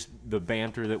the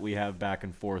banter that we have back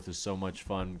and forth is so much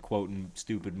fun, quoting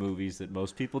stupid movies that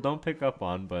most people don't pick up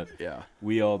on, but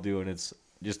we all do, and it's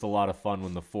just a lot of fun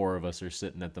when the four of us are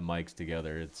sitting at the mics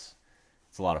together. It's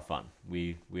a lot of fun.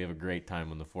 We have a great time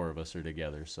when the four of us are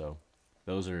together. So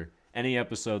those are any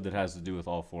episode that has to do with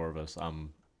all four of us.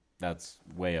 That's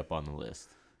way up on the list.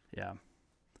 Yeah.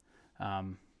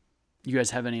 You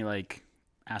guys have any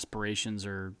aspirations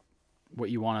or what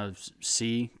you want to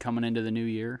see coming into the new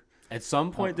year? At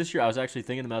some point this year, I was actually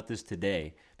thinking about this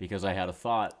today because I had a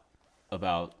thought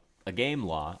about a game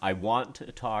law. I want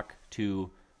to talk to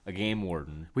a game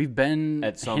warden. We've been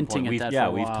at some hinting point. at that for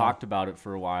a while. We've talked about it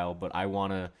for a while, but I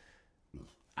want to.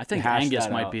 I think Angus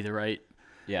might be the right.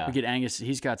 Yeah, we get Angus.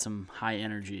 He's got some high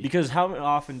energy. Because how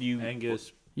often do you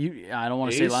Angus? I don't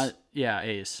want to say. Yeah,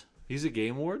 Ace. He's a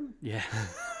game warden. Yeah.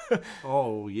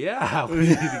 Oh yeah, we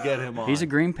need to get him on. He's a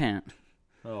green pant.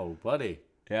 Oh, buddy.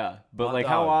 Yeah, but Hot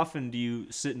how dog. often do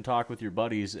you sit and talk with your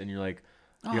buddies and you're like,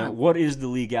 what is the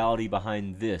legality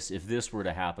behind this? If this were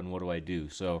to happen, what do I do?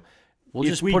 So. We'll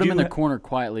just put him in the corner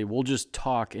quietly. We'll just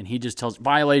talk, and he just tells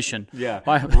violation. Yeah,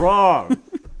 wrong.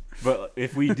 But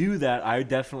if we do that, I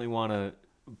definitely want to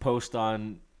post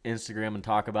on Instagram and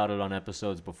talk about it on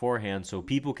episodes beforehand so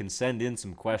people can send in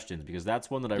some questions, because that's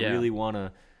one that I really want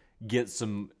to get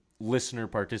some listener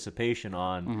participation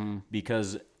on,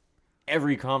 because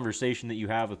every conversation that you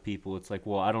have with people, it's like,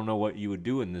 well, I don't know what you would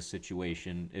do in this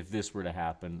situation if this were to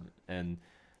happen. And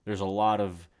there's a lot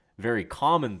of very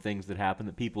common things that happen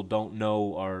that people don't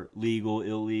know are legal,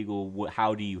 illegal.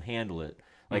 How do you handle it?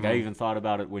 Like I even thought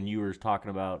about it when you were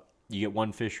talking about you get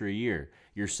one fisher a year.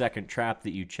 Your second trap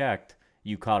that you checked,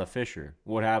 you caught a fisher.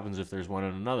 What happens if there's one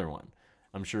in another one?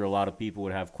 I'm sure a lot of people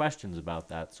would have questions about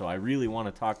that. So I really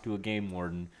want to talk to a game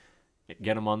warden,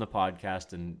 get him on the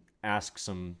podcast, and ask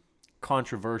some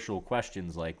controversial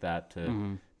questions like that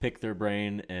to pick their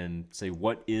brain and say,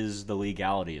 what is the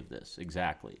legality of this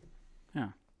exactly? Yeah.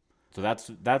 So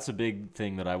that's a big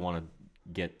thing that I want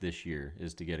to get this year,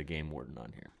 is to get a game warden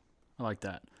on here. I like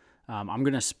that. I'm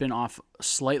going to spin off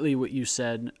slightly what you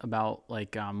said about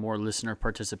more listener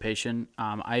participation.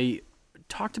 I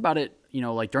talked about it,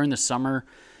 during the summer,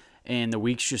 and the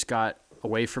weeks just got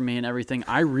away from me and everything.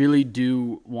 I really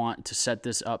do want to set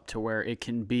this up to where it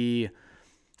can be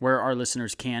where our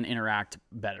listeners can interact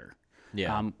better.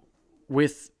 Yeah.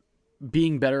 With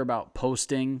being better about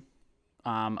posting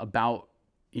about,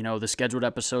 the scheduled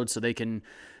episodes so they can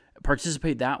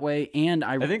participate that way. And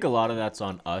I think a lot of that's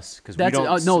on us because we that's don't,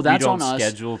 that's we don't on us.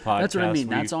 schedule podcasts. That's what I mean.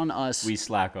 That's on us. We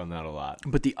slack on that a lot.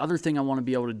 But the other thing I want to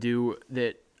be able to do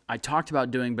that I talked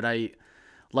about doing, but I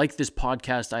like this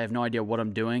podcast, I have no idea what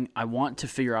I'm doing. I want to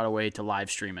figure out a way to live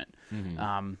stream it.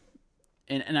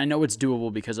 And I know it's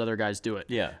doable because other guys do it.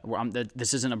 Yeah.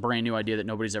 This isn't a brand new idea that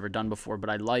nobody's ever done before, but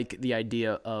I like the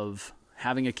idea of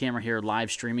having a camera here,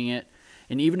 live streaming it.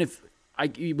 And even if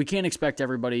we can't expect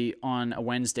everybody on a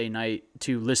Wednesday night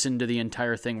to listen to the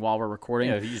entire thing while we're recording,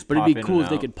 Yeah, if you just but it'd pop be in cool and if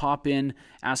they out. could pop in,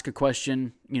 ask a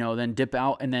question, then dip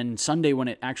out. And then Sunday when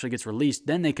it actually gets released,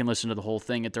 then they can listen to the whole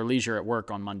thing at their leisure at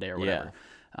work on Monday or whatever.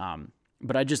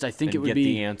 But I think And it would get be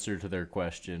the answer to their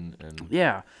question. And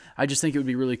yeah, I just think it would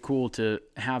be really cool to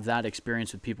have that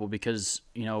experience with people because,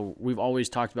 we've always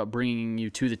talked about bringing you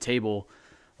to the table.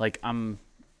 Like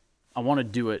I want to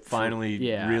do it. Finally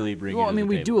really bring you to the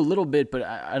we table. do a little bit, but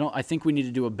I think we need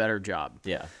to do a better job.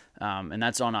 Yeah. And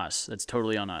that's on us. That's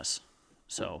totally on us.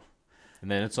 So,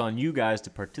 And then it's on you guys to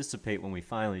participate when we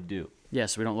finally do. yeah,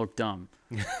 so we don't look dumb.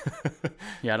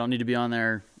 Yeah, I don't need to be on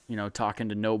there, talking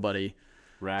to nobody. So-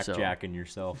 Rack-jacking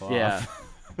yourself off. Yeah.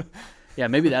 Yeah,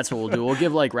 maybe that's what we'll do. We'll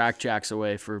give like rack jacks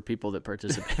away for people that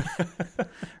participate.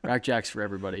 Rack jacks for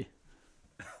everybody.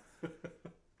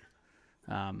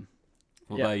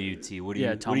 What Yeah. about you, T? What do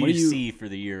Yeah, you, Tom, what do you see for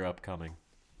the year upcoming?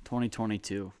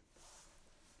 2022.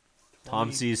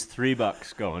 Tom sees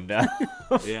 $3 going down.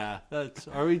 Yeah,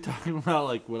 are we talking about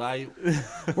like what I?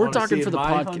 We're wanna talking see for in the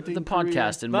my hunting career?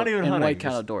 podcast and Not even hunting, White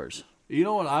Cat just- Outdoors. You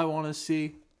know what I want to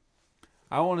see?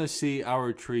 I want to see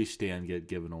our tree stand get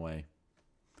given away.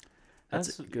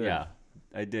 That's good. Yeah,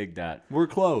 I dig that. We're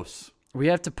close. We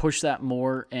have to push that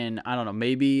more, and I don't know.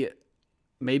 Maybe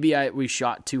we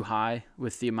shot too high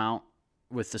with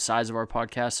the size of our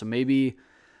podcast. So maybe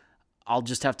I'll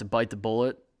just have to bite the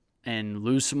bullet and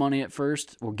lose some money at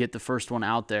first. We'll get the first one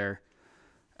out there.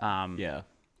 Yeah.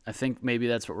 I think maybe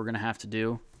that's what we're gonna have to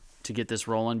do to get this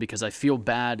rolling because I feel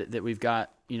bad that we've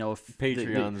got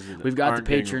Patreons that we've got the aren't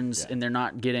getting- patrons yeah. and they're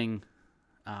not getting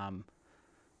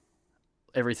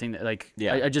everything that like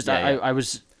Yeah.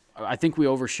 I think we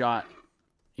overshot.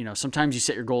 Sometimes you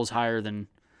set your goals higher than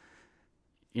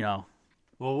Well,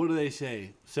 what do they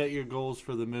say? Set your goals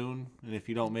for the moon, and if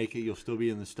you don't make it, you'll still be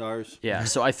in the stars. yeah.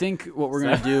 So I think what we're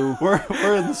gonna do We're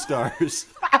in the stars.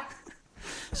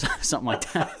 something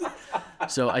like that.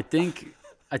 So I think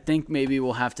maybe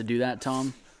we'll have to do that,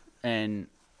 Tom, and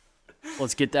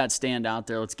let's get that stand out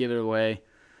there. Let's give it away.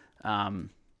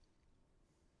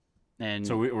 And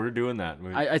So we're doing that.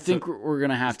 I think we're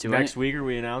gonna have to. Next week, are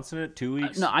we announcing it? 2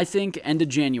 weeks? No, I think end of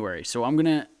January. So I'm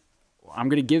gonna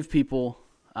give people.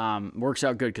 Works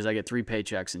out good because I get 3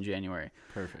 paychecks in January.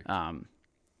 Perfect.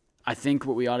 I think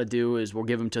what we ought to do is we'll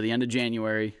give them to the end of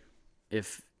January,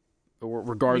 if I mean,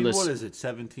 regardless, what is it?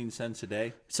 17 cents a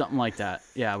day? something like that.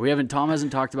 Yeah, Tom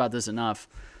hasn't talked about this enough.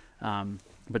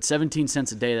 But 17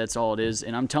 cents a day, that's all it is.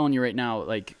 And I'm telling you right now,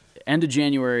 like end of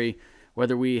January,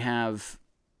 whether we have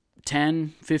 10,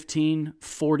 15,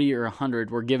 40, or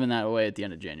 100, we're giving that away at the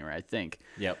end of January, I think.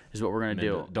 Yep. Is what we're going to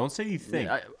do. Don't say you think.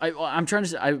 I'm trying to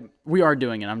say, we are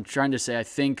doing it. I'm trying to say I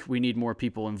think we need more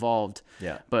people involved.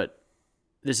 Yeah. But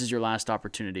this is your last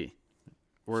opportunity.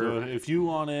 So if you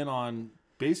want in on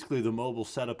basically the mobile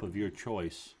setup of your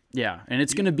choice, Yeah, and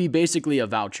it's going to be basically a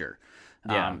voucher.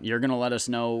 Yeah. You're going to let us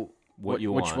know What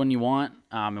you which want. one you want,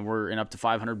 and we're in up to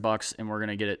 $500, and we're going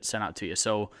to get it sent out to you.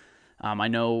 So I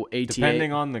know ATA.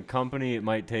 Depending on the company, it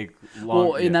might take long.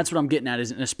 Well, and that's what I'm getting at,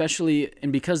 is, and especially,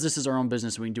 and because this is our own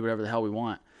business, we can do whatever the hell we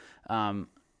want.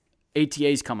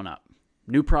 ATA's coming up.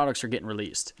 New products are getting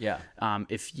released. Yeah.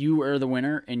 If you are the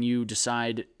winner and you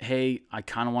decide, hey, I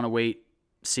kind of want to wait,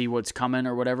 see what's coming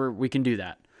or whatever, we can do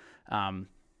that.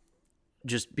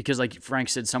 Just because, like Frank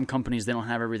said, some companies, they don't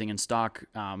have everything in stock.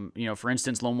 For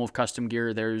instance, Lone Wolf Custom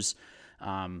Gear, there's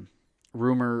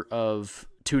rumor of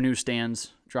 2 new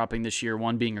stands dropping this year,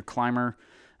 one being a climber,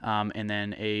 and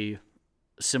then a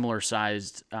similar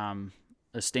sized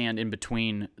a stand in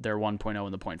between their 1.0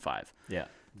 and the 0.5. Yeah.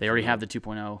 They already have the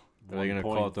 2.0. Are they going to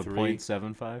call it the 1.3?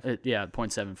 0.75? Yeah,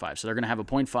 0.75. So they're going to have a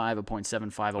 0.5, a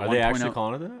 0.75, a 1.0. Are they actually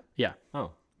calling it that? Yeah.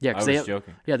 Oh. Yeah, I because was they have,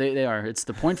 joking. Yeah, they are. It's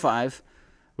the 0.5,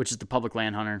 which is the public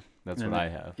land hunter. That's And what then I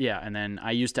have. Yeah, and then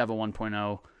I used to have a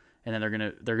 1.0, and then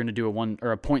they're gonna do a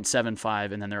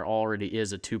 0.75, and then there already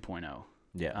is a 2.0.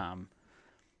 Yeah.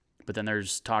 But then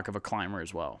there's talk of a climber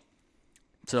as well.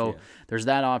 So Yeah. there's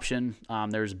that option.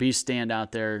 There's Beast Stand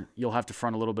out there. You'll have to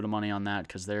front a little bit of money on that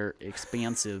because they're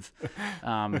expansive.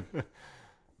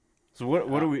 So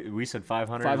what do we said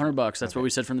 500? $500. That's what we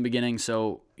said from the beginning.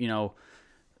 So,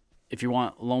 if you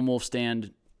want Lone Wolf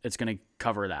Stand, it's going to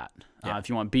cover that. Yeah. If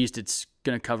you want Beast, it's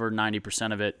going to cover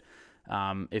 90% of it.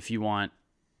 If you want,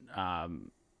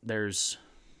 there's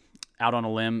Out on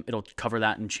a Limb, it'll cover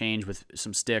that and change with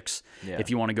some sticks. Yeah. If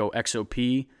you want to go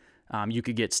XOP, you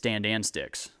could get stand and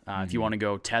sticks. If you want to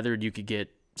go tethered, you could get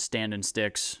stand and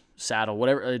sticks, saddle,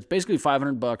 whatever. It's basically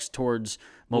 $500 towards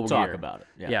mobile We'll talk gear. about it.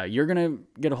 Yeah, you're gonna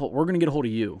get we're gonna get a hold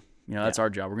of you. That's our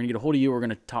job. We're gonna get a hold of you. We're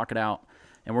gonna talk it out,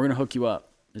 and we're gonna hook you up.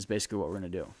 Is basically what we're gonna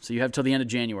do. So you have till the end of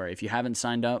January. If you haven't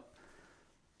signed up,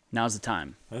 now's the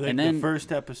time. I think and then the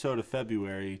first episode of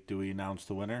February, do we announce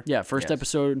the winner? first Yes.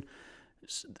 episode.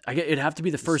 It'd have to be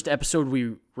the first episode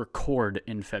we record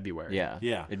in February. Yeah.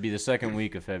 Yeah. It'd be the second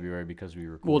week of February because we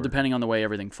record. Well, depending on the way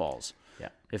everything falls. Yeah.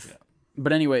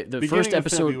 But anyway, the Beginning first of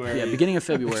episode. February, Beginning of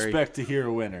February. Expect to hear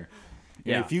a winner. And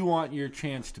Yeah. if you want your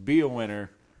chance to be a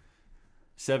winner,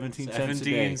 17 cents a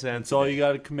 17 day. cents That's a all day. you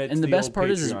got to commit And to the the best old part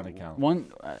Patreon is account.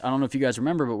 one. I don't know if you guys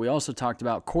remember, but we also talked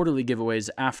about quarterly giveaways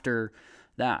after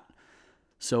that.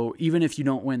 So even if you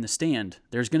don't win the stand,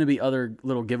 there's going to be other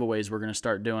little giveaways we're going to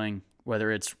start doing,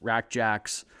 whether it's rack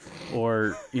jacks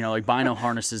or like bino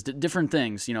harnesses, different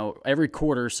things. Every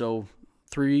quarter, so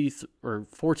 3 or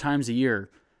 4 times a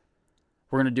year,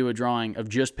 we're going to do a drawing of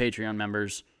just Patreon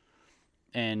members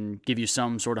and give you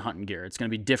some sort of hunting gear. It's going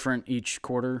to be different each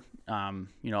quarter.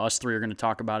 Us 3 are going to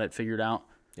talk about it, figure it out.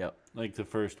 Yep. Like the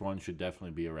first one should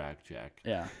definitely be a rack jack.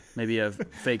 Yeah, maybe a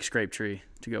fake scrape tree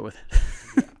to go with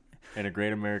it. And a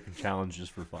Great American Challenge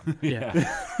just for fun. Yeah,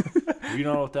 If you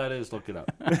don't know what that is, look it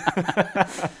up.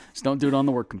 just don't do it on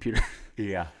the work computer.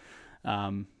 Yeah.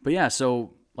 But yeah,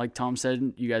 so like Tom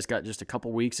said, you guys got just a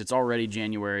couple weeks. It's already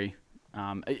January.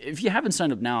 If you haven't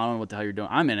signed up now, I don't know what the hell you're doing.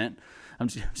 I'm in it. I'm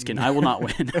just kidding. I will not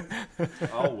win.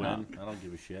 I'll win. I don't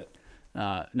give a shit.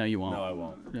 No, you won't. No, I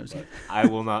won't. No, it's- I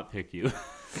will not pick you.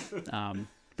 but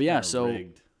yeah, Kinda so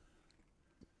rigged.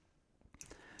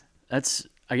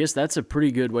 I guess that's a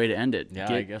pretty good way to end it. Yeah,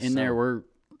 Get I guess in there. so.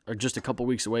 We're just a couple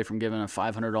weeks away from giving a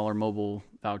 $500 mobile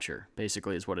voucher.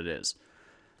 Basically, is what it is.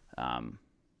 Other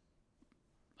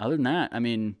than that, I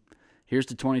mean, here's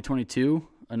to 2022.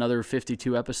 Another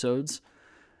 52 episodes.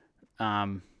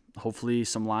 Hopefully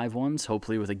some live ones.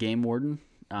 Hopefully with a game warden,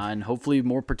 and hopefully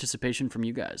more participation from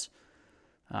you guys.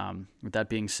 With that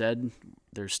being said,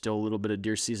 there's still a little bit of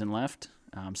deer season left.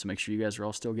 So make sure you guys are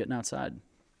all still getting outside.